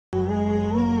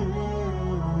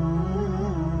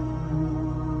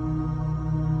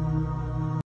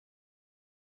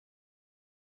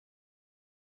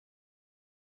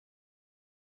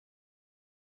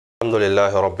الحمد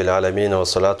لله رب العالمين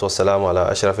والصلاة والسلام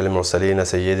على أشرف المرسلين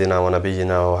سيدنا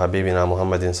ونبينا وحبيبنا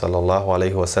محمد صلى الله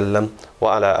عليه وسلم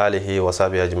وعلى آله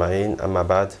وصحبه أجمعين. أما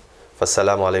بعد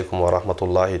فالسلام عليكم ورحمة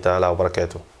الله تعالى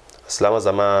وبركاته. السلام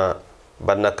زمان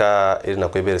بدناك إرنا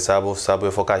كبير سابو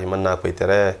يفوكا همنا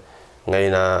كويتره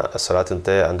غينا الصلاة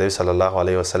انتهى النبي صلى الله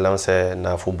عليه وسلم سه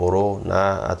نافو برو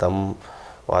نا أتم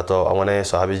واتو أمانة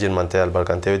صحابي جن منتهى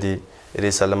البركانته دي إلي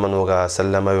سلم نوغا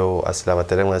سلم يو أسلام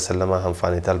تريم سلم هم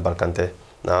فاني تال بركانته.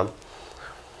 نعم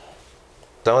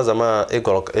زمان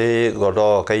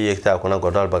غدو كي يكتا كنا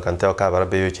غدو البركانته وكابر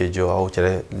بيو تيجو أو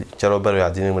ترى برو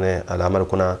يديني من العمل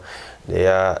كنا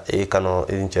dia kano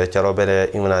in charo bere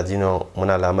imana dino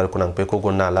muna lamar kunan pe ko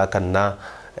gonna la kanna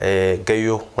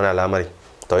gayo muna lamari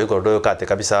to gordo ka te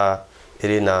kabisa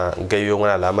irina gayo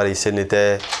muna lamari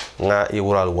senite nga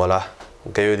iwural wala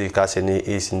gayo di ka seni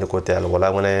isinde ko te al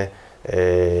wala mune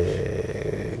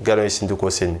garo isinde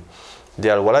ko seni di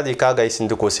al wala di ka ga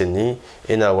isinde ko seni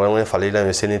ina wala mune falila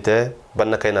senite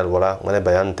banna kayna al wala mune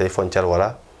bayan te fonchal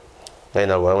wala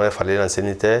ngayna al wala mune falila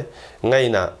senite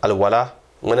ngayna al wala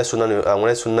ngane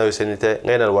sunna yo senite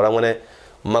ngayna wala ngane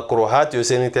makruhat yo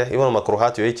senite iwan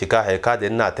makruhat yo chika he ka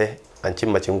den nate anci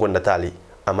macin gonda tali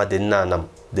amma den nanam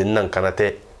den nan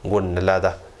kanate gonda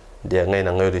lada de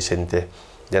ngayna ngayo senite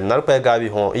den nar pa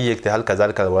gabi ho iyekte hal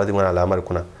kazalika wala di ngana lamar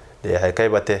kuna de hay kay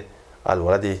bate al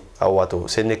waladi awato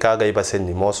senni ka ga iba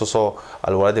senni mo soso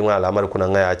al waladi ngana lamar kuna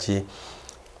ngaya ci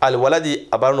al waladi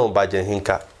abarno bajen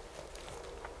hinka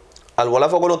al wala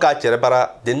fa gono ka cere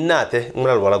bara den nate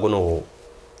ngana wala gono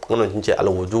ngono nche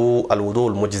alwudu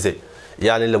almujzi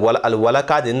yani alwala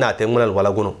ka de na te ngona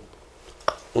alwala gono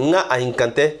nga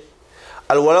ahinkante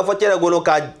alwala fa cere gono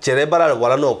ka cere bara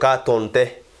alwala no ka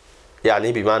tonte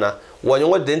yani bi mana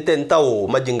wonyo dente ntawo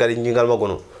majingari jingal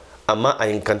magono amma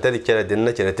ahinkante de cere de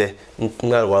na cere te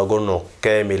nga alwala gono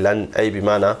ke milan ay bi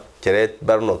mana cere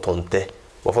barno tonte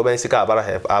wo fo ben sika bara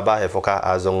he aba he foka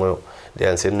azongo de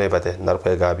ansenno bate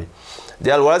narpe gabi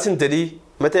de alwala sintedi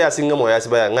mete ya singa mo ya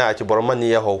sibaya nga ci boroma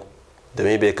ni yaho de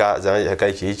mi be ka zan ya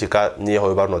kai ci ka ni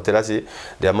yaho barno terasi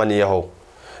de mani yaho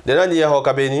de na ni yaho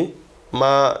ka beni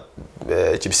ma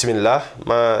ci bismillah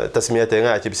ma tasmiyata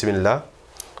nga ci bismillah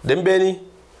dem beni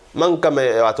man kame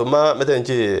wato ma mete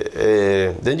ci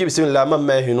den ci bismillah ma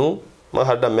me hinu ma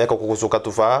hadda me ka ko suka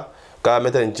tufa ka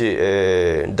mete ci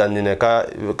danine ka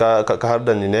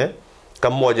hadda nine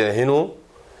kam moje hinu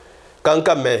kan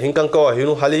me hin kan kawa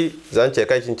hinu hali zan ce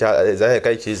kai cin zan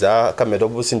kai ci za kan me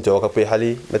dobu sin to ka pe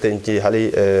hali meten ci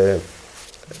hali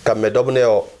kan me dobu ne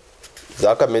o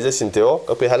za kan me ze sin to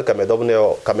ka pe hali kan me dobu ne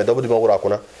o kan me dobu di mawura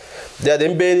kuna da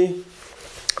den beni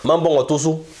man bon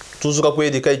tusu ka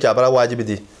pe di kai ci bara wajibi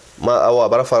di ma awa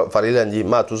bara farila ndi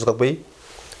ma tusu ka pe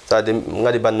ta de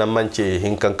ngadi bannan man ce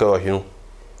hin kan kawa hinu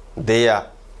de ya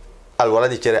alwala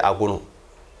di cere agunu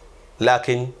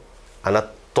lakin ana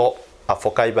to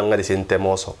afoka ibanga de sente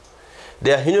moso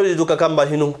de hinu di duka kamba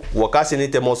hinu wakasi ni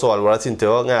te moso alwala sinte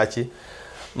o ngachi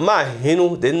ma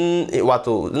hinu den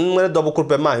wato ngare dobu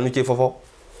kurpe ma hinu che fofo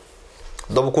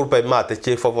dobu kurpe ma te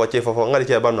che fofo ngari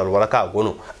che ban alwala ka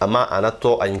gonu amma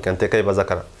anato ayinkante kai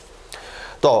bazakara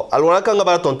to alwala ka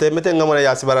ngaba tonte mete ngamara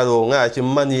ya sibara do ngachi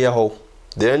mani yaho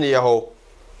de ni yaho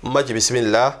maji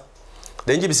bismillah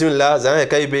den ji bismillah zan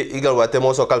kai be igal wate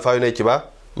moso kalfa ne kiba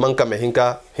man kame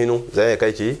hinka hinu zan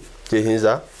kai ci ke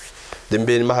hinza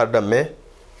dembe ni mahar damme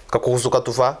ka kusuka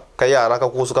tufa ka yara ka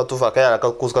kusuka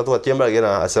tufa temba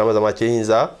gena asalama zama ke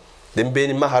hinza dembe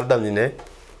ni mahar dam ni ne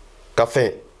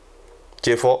kafe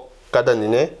chefo kadan ni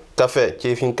ne kafe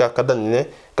chefinka kadan ni ne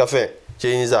kafe ke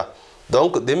hinza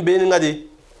donc dembe ni ngadi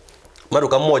maru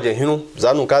kam moje hinu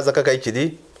zanu ka zaka kai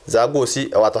kidi za gosi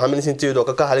wato hamin sin tiyo do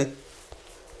ka hali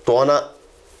tona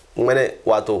ngene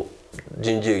wato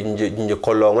jinje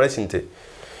kollo ngene sinte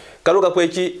kalu ka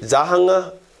kweki za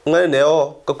hanga ngane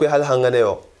neo ka kwe hal hanga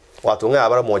neo wato nga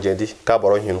abara mojendi ka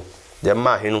boro hinu de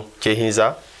ma hinu ke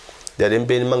hinza de den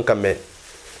ben man kame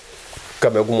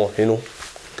gumo hinu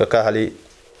ka hali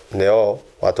neo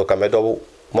wato kame dobu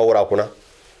mawura kuna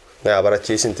nga abara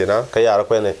che sintina ka yara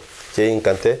kwene che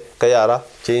inkante ka yara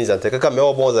che inzante ka kame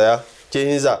oboza ya che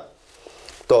hinza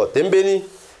to tembeni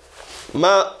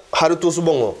ma haru tusu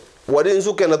bongo wadi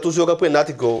nsu kena tusu ka kwe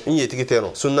natiko inye tikiteno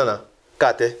sunnana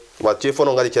kate wa che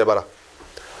fono ngari cerbara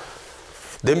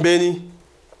dembeni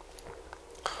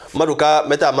maduka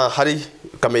meta ma hari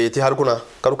kameyeti har kuna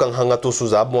karukan hanga tusu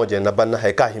za moje na banna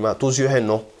hay ka hima tusu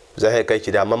henno za hay kai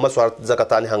ci da amma maswar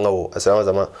zakatani hangawo asalamu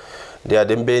zama dia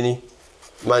dembeni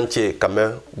manche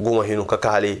kame guma hinu ka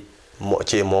hali mo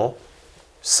che mo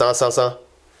san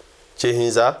che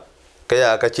hinza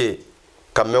kaya ka che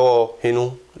kame wo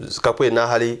hinu ka kwe na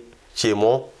hali che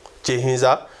mo che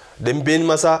hinza den ben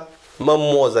masa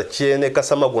mamoza chene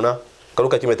kasama guna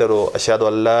karuka kimetero ashhadu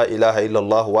an la ilaha illa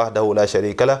Allah wahdahu la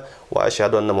sharika la wa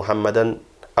ashhadu anna Muhammadan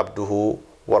abduhu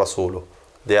wa rasuluhu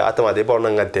de atama de borna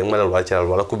ngante ngala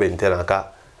wala ku ben tena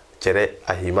ka cere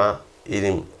ahima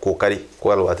ilim kokari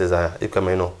ko alwa teza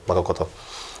ikameno makakoto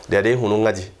de hunu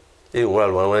ngaji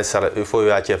wala sara ifo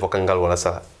ya che fo kangal wala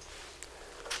sara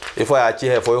ifo ya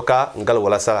che fo ka ngal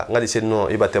wala sara ngadi sinno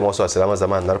ibate mo so salama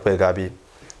zaman narpe gabi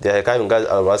de ka ngal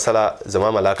wala sara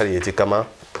zaman malakar yeti kama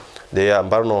de ya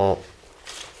mbarno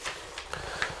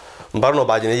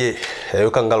bajine ye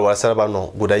kangal wala sara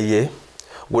barno gudaye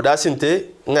guda sinte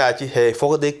ngaci he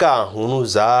fo de ka hunu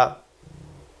za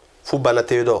fu bana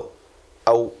tedo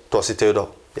au tosi tedo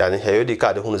yani he di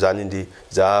ka de hunu za nindi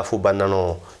za fu bana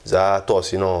no za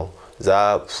tosi no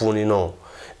za funi no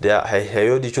de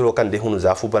he di chulo kan de hunu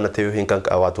za fu bana teyo hin kan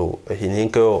wato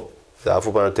hin ko za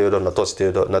fu bana tedo na tosi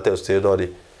tedo na tosi tedo di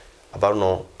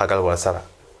abarno agal wala sara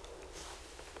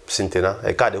sintena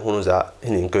he ka de hunu za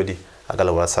hin ko di agal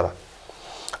wala sara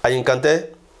ayin kante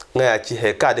ngaci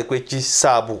he ka de kwechi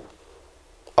sabu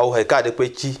au he ka de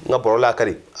kwechi nga borola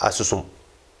kari asusum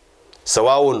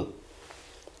sawawun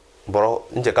boro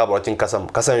nje ka boro tin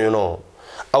kasam yono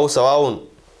au sawawun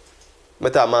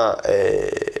meta ma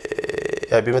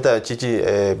abi meta chichi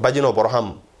bajino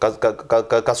borham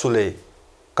kasule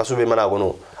kasube mana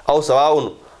gono au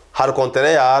sawawun har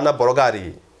kontere ya na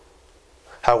borogari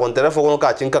har kontere fogono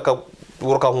ka cinka ka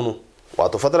worka hunu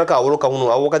wato fatara ka worka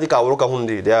hunu au wakati ka worka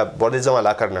hundi dia borde zama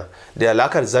lakarna dia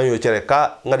lakar zanyo cere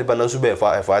ka ngadi banan sube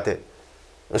fate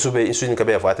sube isuin ka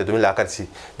be fate domin lakar si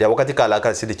dia wakati ka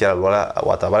lakar si di cere wala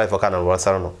wata bara fa kana wala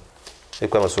sarano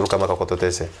ikwa masuru kama ka koto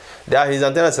tese dia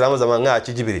hizantena salama zama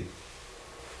ngaci jibiri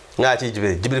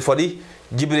fodi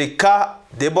jibiri ka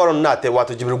de boron nate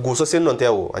wato jibiri guso sen non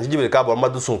tewo anji jibiri ka bor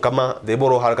madusun kama de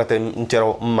boro harakate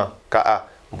ncero mma ka a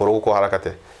boro ko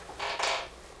harakate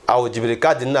aw jibiri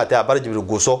ka dinna te abar jibiri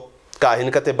guso ka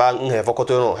hin kate ba he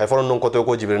fokoto no he fonon non koto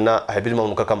ko jibiri na he bil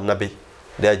mam kakam nabi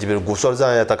de jibiri guso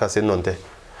za ya taka sen non te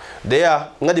de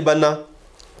ya ngadi banna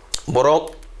boro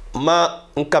ma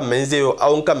nka menzeo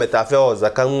aw nka metafeo za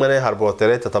kan mane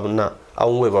harbotere tatabna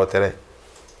aw we botere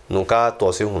nunka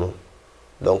tosi hunu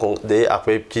donc de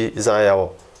après ki za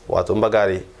yawo wato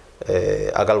mbagari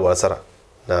agal wasara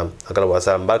na agal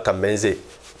wasara mba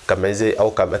kamenze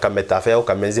au kametafe au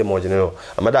kamenze mojino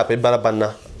amada après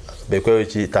barabanna be ko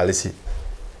ci talisi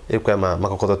e ko ma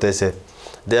makoto tese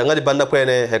de ngadi banda ko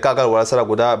ene he kagal wasara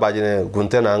guda bajine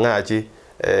guntena ngaci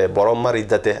borom mari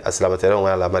date aslamatere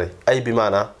ngala mari ay bi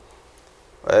mana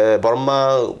borom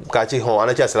ma kaci ho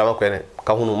ana ci aslama ko ene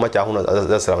ka hunu ma ca hunu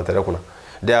aslamatere kuna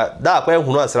da kwa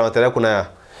hunu aslamatere kuna ya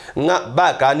nga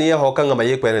ba ka ni ho kan ma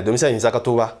yekwe ne domisa hinsa ka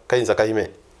tuba ka hinsa ka hime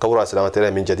ka wura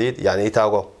aslamatere min jadid yani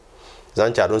itago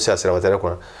zan ca don sai aslamatere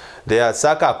kuna da ya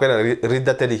saka kwa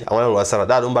riddateli amana wala sara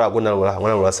da don bara gunna wala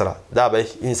amana wala sara da bai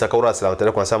hinsa ka wura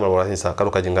aslamatere kuna sama wala hinsa ka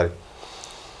ruka jingari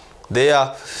da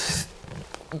ya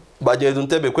ba je dun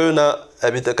tebe ko na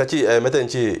abita kaci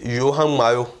metanci yohan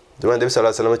mayo domin da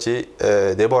sallallahu alaihi wasallam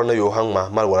ci da bor na yohan ma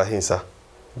mal wala hinsa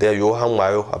da yohan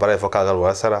mayo abara fa kagal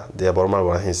wala sara da bor mal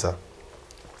wala hinsa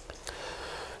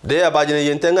da ya bajine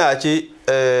yentenga aci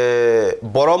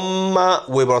borom ma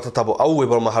we borota tabo au we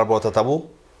borma har borota tabo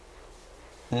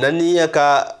nani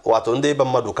yaka wato ndai ban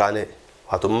madukane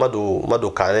wato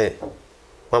madukane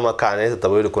mama kane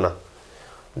tabo kuna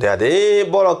da de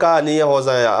boroka ni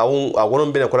hoza ya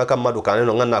agunun bine kula kan madukane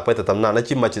no nganna kweta tamna na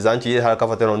cimma ci zanci har ka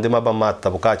fateno ndima ban ma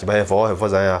tabuka ci ba fo fo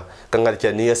zanya kan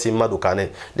garke ni yasi madukane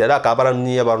da ka baran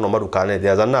ni ya barno madukane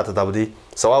da zanna ta tabdi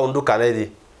sawa undukane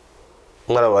di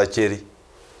ngara wa ceri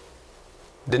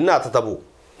dinna ta tabu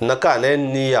na kane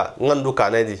niya ngandu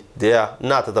kane di da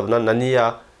na ta tabna na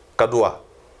niya kadua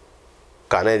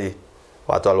kane di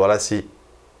wato alwalasi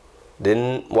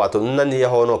din wato nan niya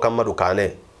hono kan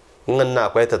madukane nganna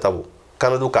kweta tabu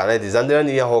kana du kana di zandira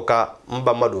ni yahoka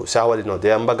mba madu shawali no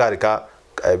de amba garika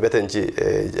betenci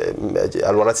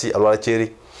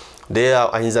alwalacheri de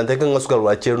ahinzante kan ngasuka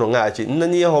alwalacheri no ngachi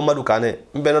nani yaho madu kana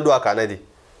mbena du kana di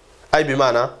ai bi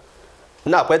mana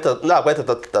na kweta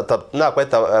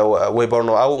we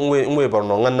borno au we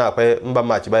borno nganna kwe mba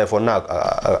machi ba fo na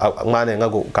ngane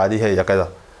ngago kadi he yakaza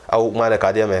au mane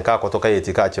kadi me ka ko to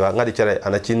kayeti ka ciwa ngadi cere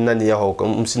anacin nani yaho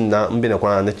umsinna mbina ko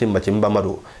anacin maci mba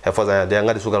madu he foza de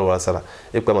ngadi sugal wala sala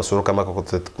ikko masuru kama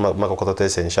ko to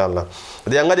tese inshallah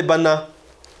de ngadi banna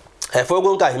he fo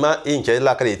gon ka hima inke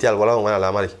la kare ti al wala ngana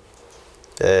la mari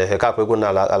he ka ko gon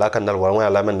ala kan dal wala ngana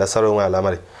la men da saro ngana la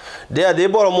mari de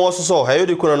boro mo so he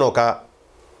yodi kuna no ka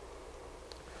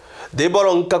de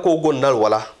boro nka ko gon dal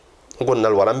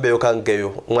wala mbe yo kan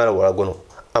geyo ngana wala gono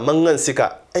amangan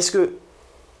sika est-ce que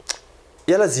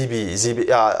yala zibi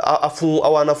afu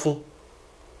awana fu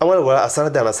amala wala asara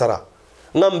da nasara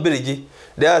ngam birigi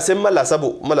da sai mala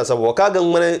sabu ka ga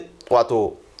mane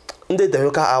wato inde da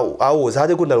yoka awo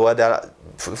zade gundar wada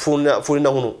funa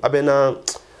hunu abena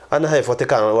ana haifata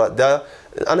kana da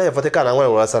ana haifata kana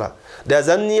wala sara da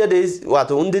zanniya da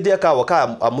wato inde da ka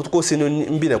waka a mutuko sinu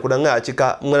mbina kudan ga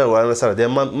cika ngana wala sara da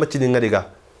macini ngadiga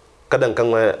kadan kan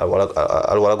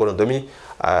alwala gono domi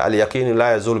al yaqin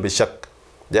la yazul bi shakk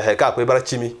da haika akwai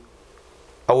barcimi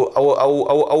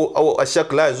أو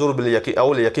الشك لا يزول باليقين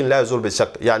أو اليقين لا يزول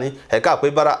بالشك يعني هيك أكوي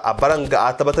برا أبرنج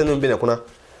أتبتن بيننا كنا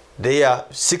ديا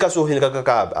سيكا سو هنيكا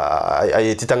كا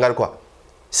أي تتنغال كوا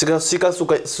سيكا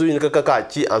سو هنيكا كا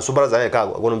تي أن سوبر زاي كا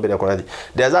غونم بيننا كنا دي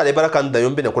ديا زال برا كان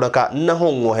دايم بيننا كنا كا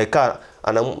نهون هيكا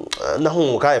أنا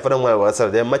نهون كا يفرن ما ولا سر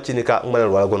ديا ما تشينيكا ما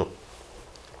ولا غونم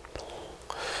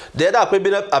ديا دا أكوي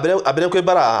بينا أبنا كوي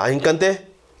برا هنكنته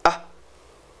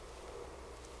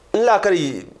لا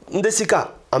كري ndesika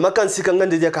amma kan sika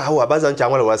ngande je ka hawa bazan cha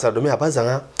mala wasa domin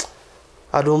abazan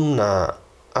adom na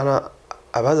ana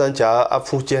abazan cha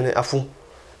afu chene afu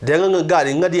de nga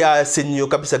gari ngadi ya senyo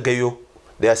kabisa gayo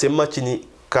de ya semma chini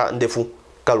ka ndefu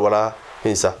kalwala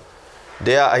hinsa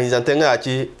de ya ahinzante nga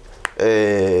ci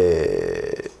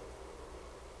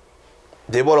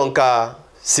de bolonka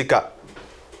sika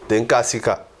de nka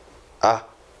sika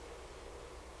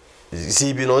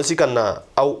zibi non sika na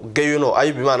au gayo no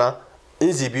ayi bi mana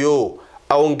inzibio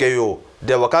au ngeyo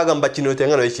de wakaga mbachini te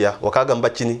ngano ichia wakaga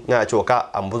mbachini nga achi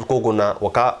waka amutko gona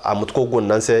waka amutko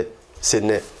gona nse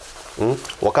senne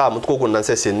waka amutko gona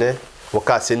nse senne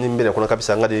waka senni mbene kuna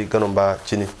kabisa ngadi ganomba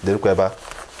chini de ko ba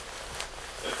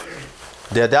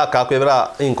de da ka ko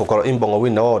bra in kokoro in bongo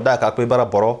winna o da ka ko bara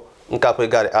boro nka ko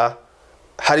gari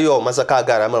hariyo masaka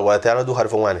gara mal wala tana du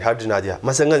harfin wani har dinadiya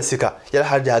masangan sika yal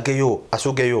har da geyo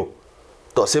asu geyo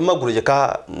to sai magurje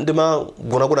ka ndima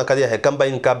guna kadiya he kamba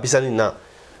in ka bisani na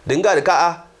dinga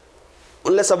ka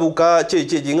ulla sabu ka ce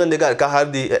jingan de ka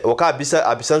hardi waka bisa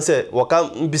abisanse waka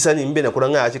bisani mbene kuna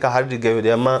nga ka hardi gayo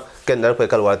de amma ken dar ko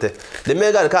kalwate de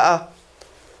me ga ka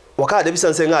waka de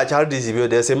bisanse nga ci hardi zibio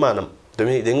de sai manam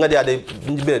domin dinga de ade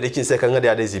bene de kin sai kan ga de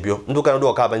ade zibio nduka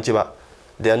ndo ka banci ba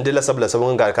de ande la sabla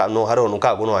sabon ga ka no haro no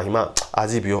ka gono ahima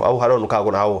azibio au haro no ka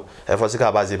gono hawo e fosi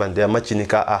ka ba ziban de macini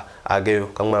ka agayo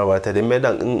kan mar wata de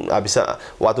medan abisa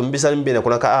wato mbisa mbine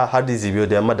kuna ka hardi zibio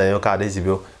de madan yo ka de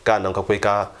zibio ka nan ka koi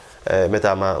ka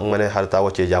meta ma ngane harta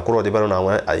wace ja kuro de barona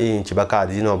wa yin ci baka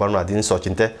di no barona din so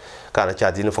cinte kana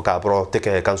cha din fo ka bro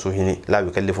teke kan su hini la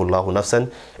yukallifu allah nafsan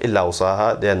illa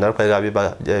usaha de nar ka ga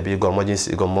bi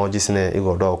gormo jisne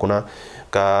igodo kuna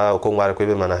ka ko ngare ko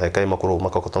be mana he kay makuru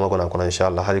makko to magona kuna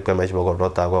inshallah hari ko majbo gordo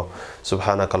tago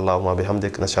subhanakallahumma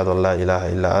bihamdik nashhadu an la ilaha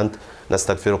illa ant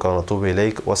nastaghfiruka wa natubu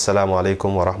ilaik wassalamu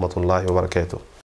alaikum wa rahmatullahi wa barakatuh.